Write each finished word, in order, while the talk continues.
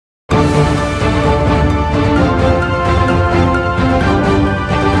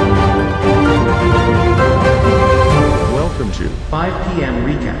5 p.m.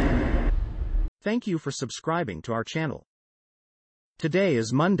 recap. Thank you for subscribing to our channel. Today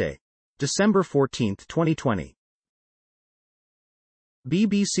is Monday, December 14, 2020.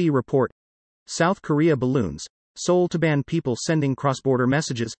 BBC report. South Korea balloons, Seoul to ban people sending cross-border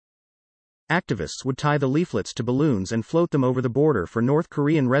messages. Activists would tie the leaflets to balloons and float them over the border for North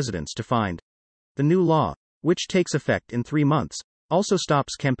Korean residents to find. The new law, which takes effect in 3 months, also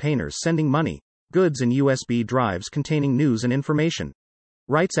stops campaigners sending money, goods and USB drives containing news and information.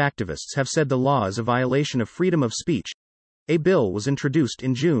 Rights activists have said the law is a violation of freedom of speech. A bill was introduced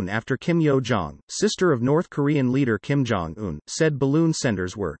in June after Kim Yo-jong, sister of North Korean leader Kim Jong-un, said balloon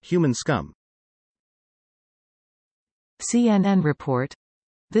senders were human scum. CNN report.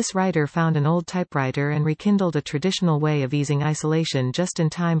 This writer found an old typewriter and rekindled a traditional way of easing isolation just in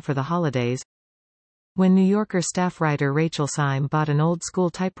time for the holidays. When New Yorker staff writer Rachel Syme bought an old-school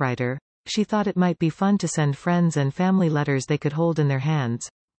typewriter, she thought it might be fun to send friends and family letters they could hold in their hands.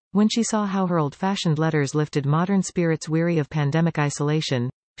 When she saw how her old-fashioned letters lifted modern spirits weary of pandemic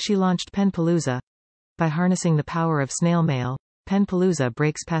isolation, she launched Penpalooza. By harnessing the power of snail mail, Penpalooza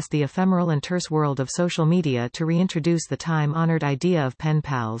breaks past the ephemeral and terse world of social media to reintroduce the time-honored idea of pen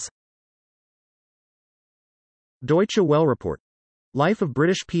pals. Deutsche Welle report. Life of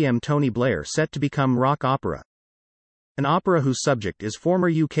British PM Tony Blair set to become rock opera. An opera whose subject is former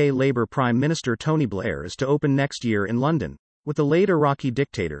UK Labour Prime Minister Tony Blair is to open next year in London, with the late Iraqi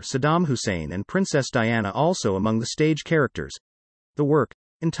dictator Saddam Hussein and Princess Diana also among the stage characters. The work,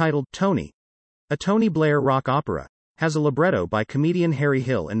 entitled Tony, a Tony Blair rock opera, has a libretto by comedian Harry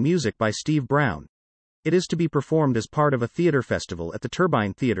Hill and music by Steve Brown. It is to be performed as part of a theatre festival at the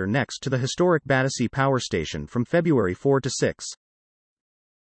Turbine Theatre next to the historic Battersea Power Station from February 4 to 6.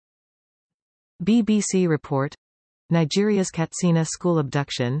 BBC report. Nigeria's Katsina school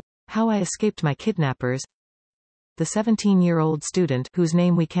abduction, how I escaped my kidnappers. The 17-year-old student, whose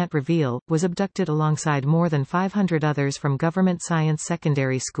name we can't reveal, was abducted alongside more than 500 others from Government Science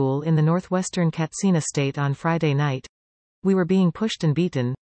Secondary School in the northwestern Katsina state on Friday night. We were being pushed and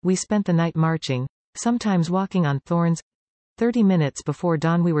beaten. We spent the night marching, sometimes walking on thorns. 30 minutes before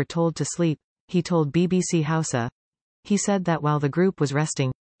dawn we were told to sleep, he told BBC Hausa. He said that while the group was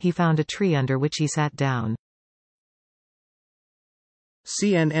resting, he found a tree under which he sat down.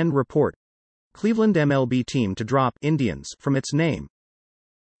 CNN report. Cleveland MLB team to drop Indians from its name.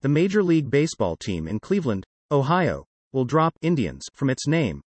 The Major League Baseball team in Cleveland, Ohio, will drop Indians from its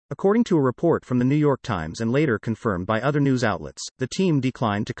name, according to a report from the New York Times and later confirmed by other news outlets. The team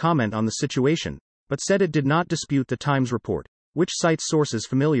declined to comment on the situation, but said it did not dispute the Times report, which cites sources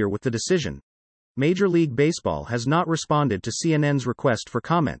familiar with the decision. Major League Baseball has not responded to CNN's request for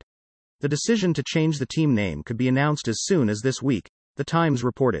comment. The decision to change the team name could be announced as soon as this week, the Times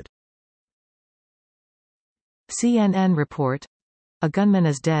reported. CNN report. A gunman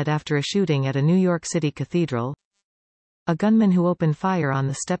is dead after a shooting at a New York City cathedral. A gunman who opened fire on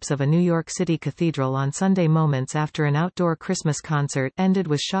the steps of a New York City cathedral on Sunday moments after an outdoor Christmas concert ended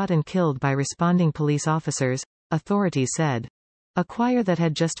was shot and killed by responding police officers, authorities said. A choir that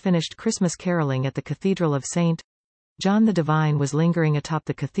had just finished Christmas caroling at the Cathedral of St. John the Divine was lingering atop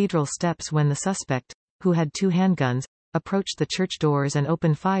the cathedral steps when the suspect, who had 2 handguns, approached the church doors and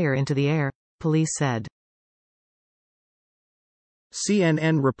opened fire into the air, police said.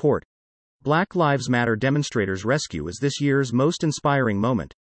 CNN report. Black Lives Matter demonstrators' rescue is this year's most inspiring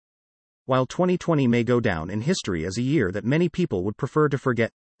moment. While 2020 may go down in history as a year that many people would prefer to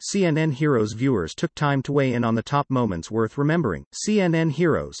forget, CNN Heroes viewers took time to weigh in on the top moments worth remembering. CNN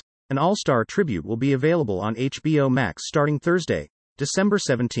Heroes, an all-star tribute, will be available on HBO Max starting Thursday, December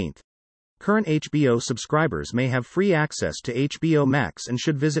 17. Current HBO subscribers may have free access to HBO Max and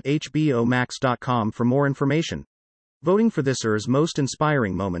should visit hbomax.com for more information. Voting for this year's most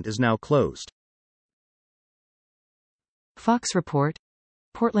inspiring moment is now closed. Fox report.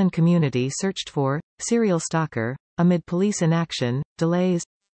 Portland community searched for serial stalker amid police inaction, delays.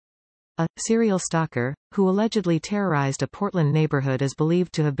 A serial stalker, who allegedly terrorized a Portland neighborhood, is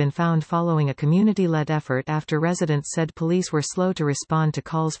believed to have been found following a community-led effort after residents said police were slow to respond to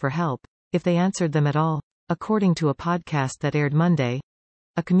calls for help, if they answered them at all, according to a podcast that aired Monday.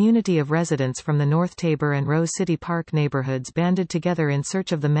 A community of residents from the North Tabor and Rose City Park neighborhoods banded together in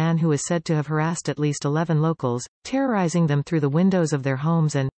search of the man who is said to have harassed at least 11 locals, terrorizing them through the windows of their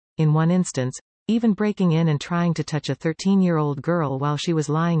homes and, in one instance, even breaking in and trying to touch a 13-year-old girl while she was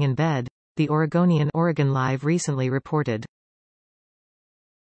lying in bed, the Oregonian Oregon Live recently reported.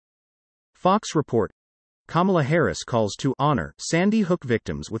 Fox report. Kamala Harris calls to honor Sandy Hook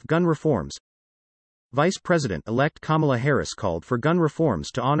victims with gun reforms. Vice President-elect Kamala Harris called for gun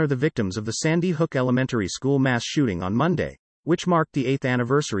reforms to honor the victims of the Sandy Hook Elementary School mass shooting on Monday, which marked the 8th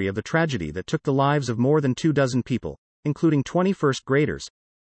anniversary of the tragedy that took the lives of more than 24 people, including 20 first graders.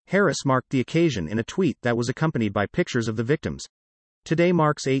 Harris marked the occasion in a tweet that was accompanied by pictures of the victims. Today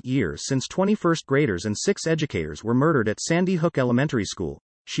marks 8 years since 20 first graders and 6 educators were murdered at Sandy Hook Elementary School,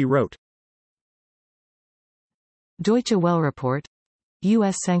 she wrote. Deutsche Welle report.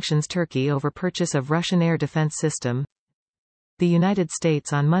 U.S. sanctions Turkey over purchase of Russian air defense system. The United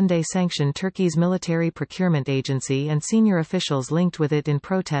States on Monday sanctioned Turkey's military procurement agency and senior officials linked with it in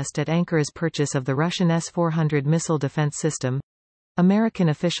protest at Ankara's purchase of the Russian S-400 missile defense system. American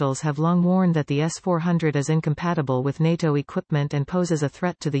officials have long warned that the S-400 is incompatible with NATO equipment and poses a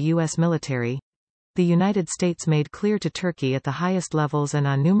threat to the U.S. military. The United States made clear to Turkey at the highest levels and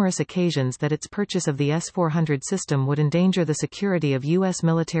on numerous occasions that its purchase of the S-400 system would endanger the security of U.S.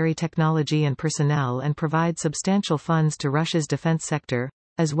 military technology and personnel and provide substantial funds to Russia's defense sector,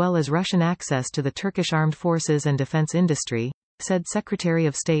 as well as Russian access to the Turkish armed forces and defense industry, said Secretary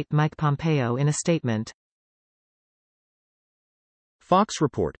of State Mike Pompeo in a statement. Fox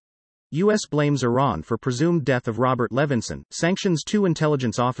report. U.S. blames Iran for presumed death of Robert Levinson, sanctions 2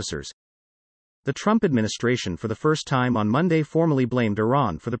 intelligence officers. The Trump administration for the first time on Monday formally blamed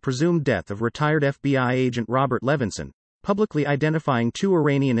Iran for the presumed death of retired FBI agent Robert Levinson, publicly identifying 2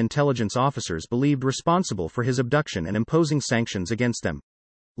 Iranian intelligence officers believed responsible for his abduction and imposing sanctions against them.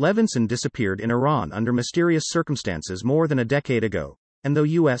 Levinson disappeared in Iran under mysterious circumstances more than a decade ago, and though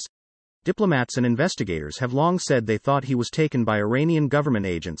U.S. diplomats and investigators have long said they thought he was taken by Iranian government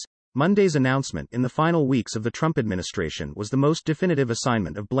agents, Monday's announcement in the final weeks of the Trump administration was the most definitive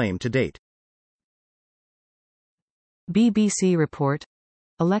assignment of blame to date. BBC report.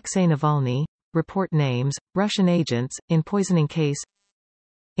 Alexei Navalny, report names, Russian agents, in poisoning case.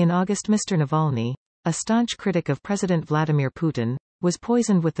 In August Mr. Navalny, a staunch critic of President Vladimir Putin, was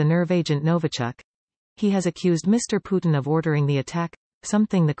poisoned with the nerve agent Novichok. He has accused Mr. Putin of ordering the attack,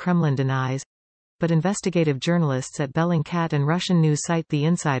 something the Kremlin denies. But investigative journalists at Bellingcat and Russian news site The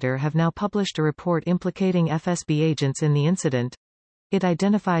Insider have now published a report implicating FSB agents in the incident. It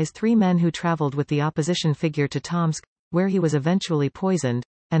identifies 3 men who traveled with the opposition figure to Tomsk, where he was eventually poisoned,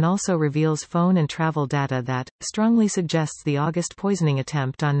 and also reveals phone and travel data that strongly suggests the August poisoning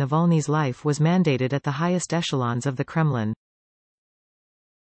attempt on Navalny's life was mandated at the highest echelons of the Kremlin.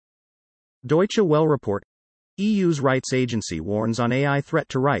 Deutsche Welle report. EU's rights agency warns on AI threat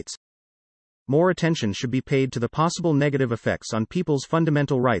to rights. More attention should be paid to the possible negative effects on people's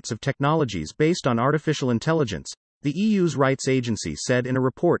fundamental rights of technologies based on artificial intelligence, the EU's rights agency said in a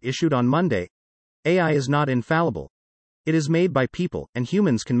report issued on Monday. AI is not infallible. It is made by people, and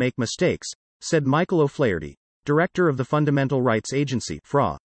humans can make mistakes, said Michael O'Flaherty, director of the Fundamental Rights Agency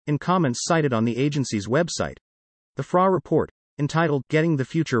 (FRA), in comments cited on the agency's website. The FRA report, entitled Getting the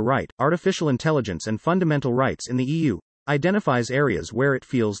Future Right, Artificial Intelligence and Fundamental Rights in the EU, identifies areas where it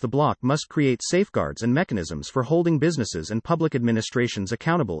feels the bloc must create safeguards and mechanisms for holding businesses and public administrations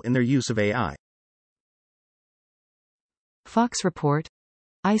accountable in their use of AI. Fox report.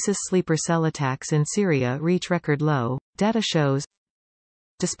 ISIS sleeper cell attacks in Syria reach record low, data shows.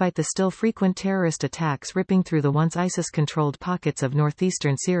 Despite the still frequent terrorist attacks ripping through the once ISIS-controlled pockets of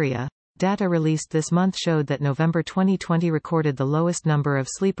northeastern Syria, data released this month showed that November 2020 recorded the lowest number of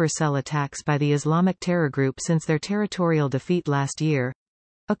sleeper cell attacks by the Islamic terror group since their territorial defeat last year.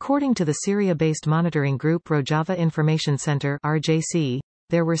 According to the Syria-based monitoring group Rojava Information Center (RJC),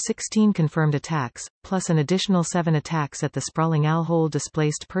 there were 16 confirmed attacks, plus an additional 7 attacks at the sprawling Al-Hol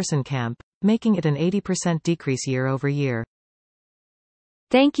displaced person camp, making it an 80% decrease year-over-year.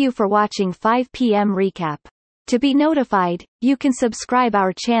 Thank you for watching 5 p.m. Recap. To be notified, you can subscribe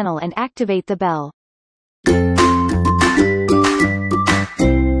our channel and activate the bell.